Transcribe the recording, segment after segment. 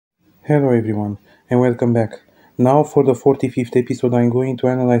Hello everyone, and welcome back. Now for the 45th episode I'm going to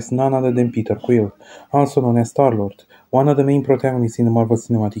analyze none other than Peter Quill, also known as Star-Lord, one of the main protagonists in the Marvel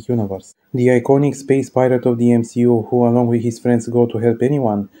Cinematic Universe. The iconic space pirate of the MCU who along with his friends go to help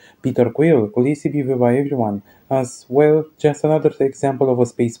anyone, Peter Quill could easily be viewed by everyone as, well, just another example of a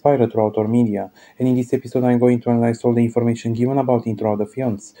space pirate throughout our media, and in this episode I'm going to analyze all the information given about him throughout the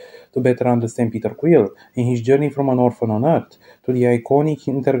films, to better understand Peter Quill and his journey from an orphan on Earth to the iconic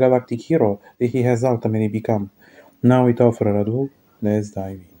intergalactic hero that he has ultimately become. Now without further ado, let's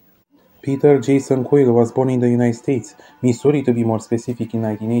dive in. Peter Jason Quill was born in the United States, Missouri to be more specific, in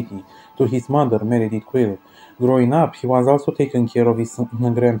 1980, to his mother, Meredith Quill. Growing up, he was also taken care of his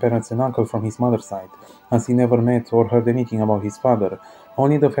grandparents and uncle from his mother's side, as he never met or heard anything about his father,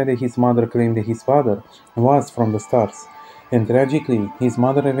 only the fact that his mother claimed that his father was from the stars. And tragically, his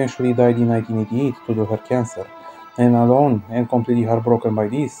mother eventually died in 1988 due to her cancer. And alone and completely heartbroken by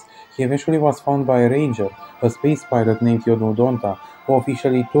this, he eventually was found by a ranger, a space pirate named Yodonta, who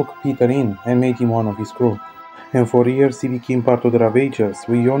officially took Peter in and made him one of his crew. And for years he became part of the Ravagers,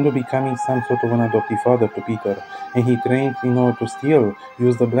 with Yondo becoming some sort of an adoptive father to Peter, and he trained in order to steal,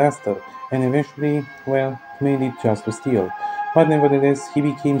 use the blaster, and eventually, well, mainly just to steal. But nevertheless, he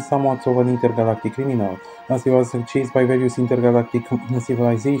became somewhat of an intergalactic criminal, as he was chased by various intergalactic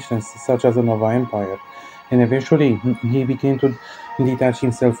civilizations such as the Nova Empire. And eventually, he began to detach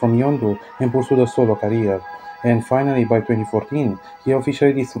himself from Yondu and pursue a solo career. And finally, by 2014, he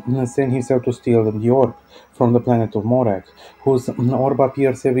officially sent himself to steal the orb from the planet of Morak, whose orb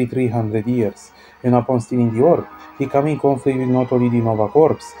appears every 300 years. And upon stealing the orb, he came in conflict with not only the Nova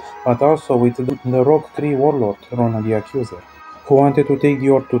Corps, but also with the Rogue Kree warlord, Ronan the Accuser, who wanted to take the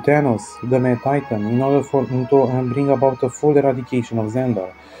orb to Thanos, the Mad Titan, in order to bring about a full eradication of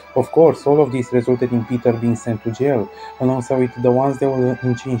Xandar. Of course, all of this resulted in Peter being sent to jail, alongside with the ones that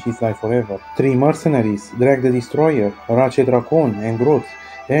will change his life forever. Three mercenaries, Drag the Destroyer, Ratchet Raccoon, and Groot,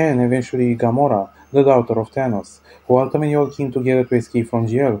 and eventually Gamora, the daughter of Thanos, who ultimately all came together to escape from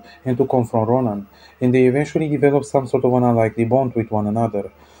jail and to confront Ronan, and they eventually developed some sort of an unlikely bond with one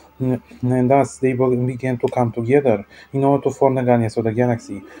another. And thus they began to come together in order to form the Guardians of the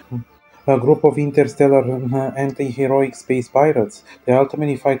Galaxy, a group of interstellar anti-heroic space pirates. They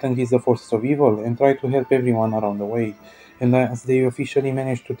ultimately fight against the forces of evil and try to help everyone around the way. And as they officially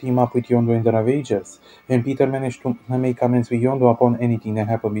managed to team up with Yondo and the Ravagers, and Peter managed to make amends with Yondo upon anything that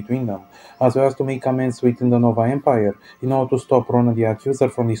happened between them, as well as to make amends with the Nova Empire in order to stop Ronan the Accuser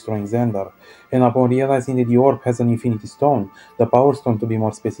from destroying Xandar. And upon realizing that the orb has an Infinity Stone, the Power Stone to be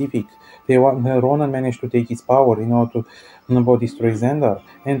more specific, Ronan managed to take his power in order to both destroy Xandar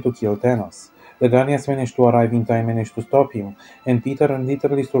and to kill Thanos. The Guardians managed to arrive in time, managed to stop him, and Peter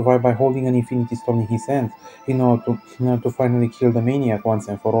literally survived by holding an Infinity Stone in his hand in order to finally kill the Maniac once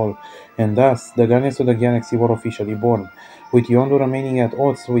and for all. And thus, the Guardians of the Galaxy were officially born, with Yondu remaining at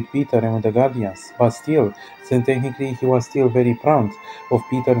odds with Peter and with the Guardians, but still, since technically he was still very proud of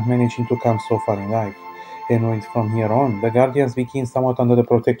Peter managing to come so far in life. And from here on, the Guardians became somewhat under the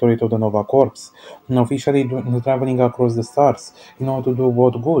protectorate of the Nova Corps, and officially traveling across the stars in order to do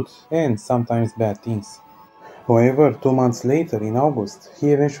both good and sometimes bad things. However, 2 months later, in August,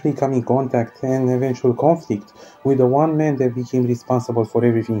 he eventually came in contact and eventual conflict with the one man that became responsible for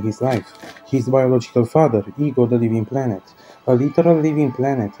everything in his life, his biological father, Ego the Living Planet, a literal living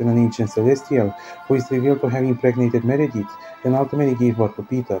planet and an ancient celestial who is revealed to have impregnated Meredith and ultimately gave birth to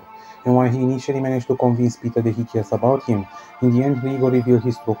Peter. And while he initially managed to convince Peter that he cares about him, in the end Ego revealed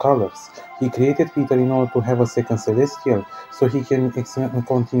his true colors. He created Peter in order to have a second celestial so he can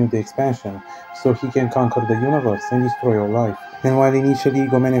continue the expansion, so he can conquer the universe and destroy all life. And while initially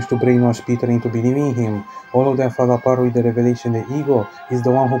Ego managed to brainwash Peter into believing in him, all of that fell apart with the revelation that Ego is the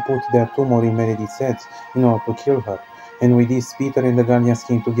one who put that tumor in Meredith's head in order to kill her. And with this, Peter and the Guardians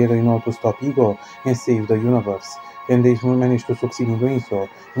came together in order to stop Ego and save the universe. And they managed to succeed in doing so,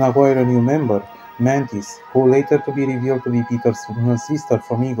 and acquire a new member, Mantis, who later to be revealed to be Peter's sister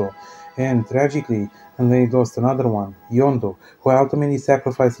from Ego. And tragically, they lost another one, Yondo, who ultimately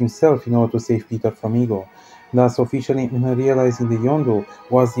sacrificed himself in order to save Peter from Ego, thus officially realizing that Yondo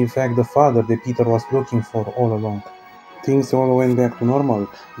was in fact the father that Peter was looking for all along. Things all went back to normal,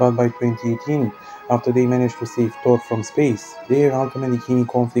 but by 2018, after they managed to save Thor from space, they ultimately came in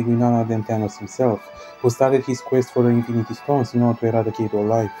conflict with none other than Thanos himself, who started his quest for the Infinity Stones in order to eradicate all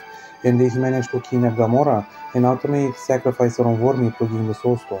life. And then he managed to kidnap Gamora and ultimately sacrifice her own Vormir to gain the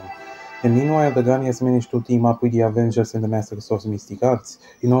Soul Stone. And meanwhile, the Guardians managed to team up with the Avengers and the Masters of Mystic Arts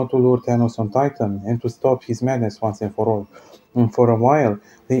in order to lure Thanos on Titan and to stop his madness once and for all. And for a while,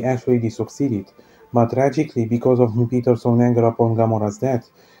 they actually succeeded. But tragically, because of Peter's own anger upon Gamora's death,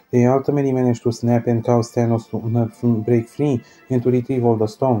 They ultimately managed to snap and cause Thanos to break free and to retrieve all the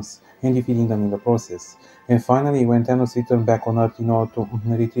stones, and defeating them in the process. And finally, when Thanos returned back on Earth in order to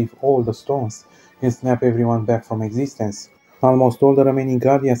retrieve all the stones and snap everyone back from existence, almost all the remaining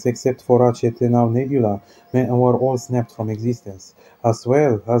Guardians except for Ratchet and now Nebula were all snapped from existence, as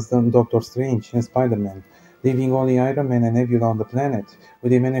well as the Doctor Strange and Spider-Man, leaving only Iron Man and Nebula on the planet, where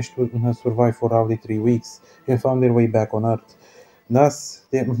they managed to survive for roughly 3 weeks and found their way back on Earth. Thus,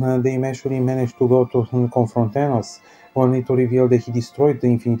 they eventually managed to go to confront Thanos, only to reveal that he destroyed the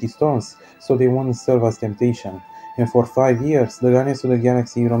Infinity Stones, so they wouldn't serve as temptation. And for 5 years, the Guardians of the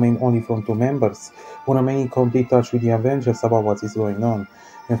Galaxy remained only from two members, who remain in complete touch with the Avengers about what is going on.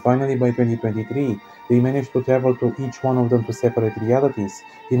 And finally, by 2023, they managed to travel to each one of them to separate realities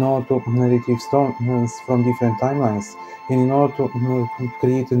in order to retrieve stones from different timelines, and in order to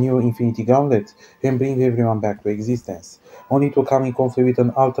create a new Infinity Gauntlet and bring everyone back to existence, only to come in conflict with an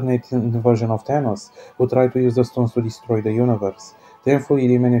alternate version of Thanos, who tried to use the stones to destroy the universe. Thankfully,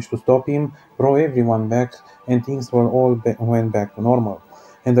 they managed to stop him, brought everyone back, and things went back to normal.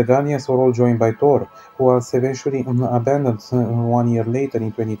 And the Guardians were all joined by Thor, who was eventually abandoned 1 year later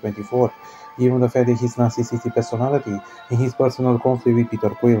in 2024, given the fact that his narcissistic personality and his personal conflict with Peter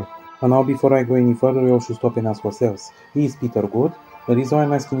Quill. And now, before I go any further, we all should stop and ask ourselves: is Peter good? The reason why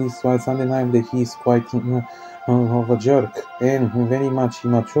I'm asking this is why it's undeniable that he is quite of a jerk and very much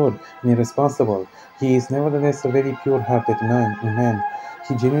immature and irresponsible. He is nevertheless a very pure-hearted man.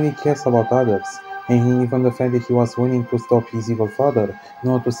 He genuinely cares about others, and even the fact that he was willing to stop his evil father in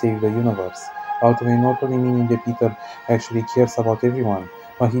order to save the universe. Ultimately, not only meaning that Peter actually cares about everyone,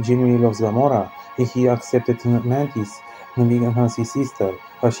 but he genuinely loves Gamora, and he accepted Mantis being as his sister,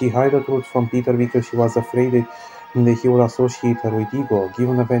 but she hid the truth from Peter because she was afraid that he would associate her with Ego,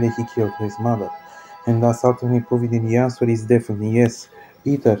 given the fact that he killed his mother. And thus ultimately proving that the answer is definitely yes.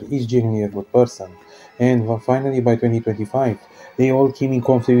 Peter is genuinely a good person. And finally, by 2025, they all came in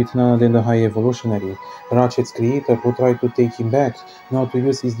conflict with none other than the High Evolutionary, Ratchet's creator, who tried to take him back, now to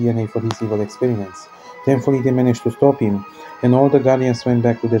use his DNA for his evil experiments. Thankfully, they managed to stop him, and all the Guardians went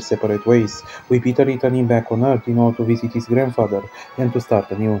back to their separate ways, with Peter returning back on Earth in order to visit his grandfather and to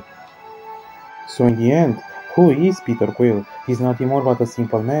start anew. So in the end, who is Peter Quill? He's nothing more but a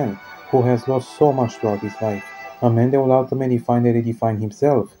simple man who has lost so much throughout his life. A man that will ultimately finally redefine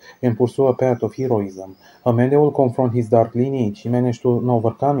himself and pursue a path of heroism. A man that will confront his dark lineage, he managed to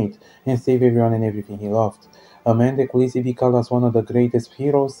overcome it and save everyone and everything he loved. A man that could easily be called as one of the greatest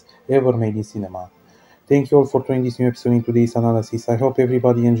heroes ever made in cinema. Thank you all for joining this new episode in today's analysis. I hope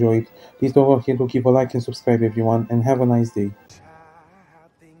everybody enjoyed. Please don't forget to give a like and subscribe everyone, and have a nice day.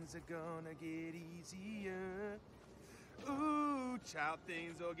 Things are gonna get easier. Ooh, child,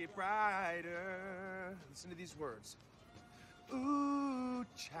 things will get brighter. Listen to these words. Ooh,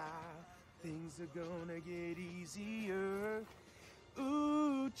 child, things are gonna get easier.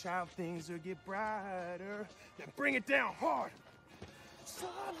 Ooh, child, things will get brighter. Now bring it down hard.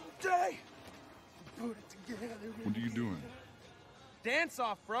 Someday, we'll put it together. What are you doing? Dance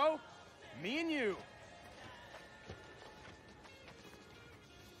off, bro. Me and you.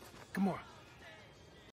 Come on.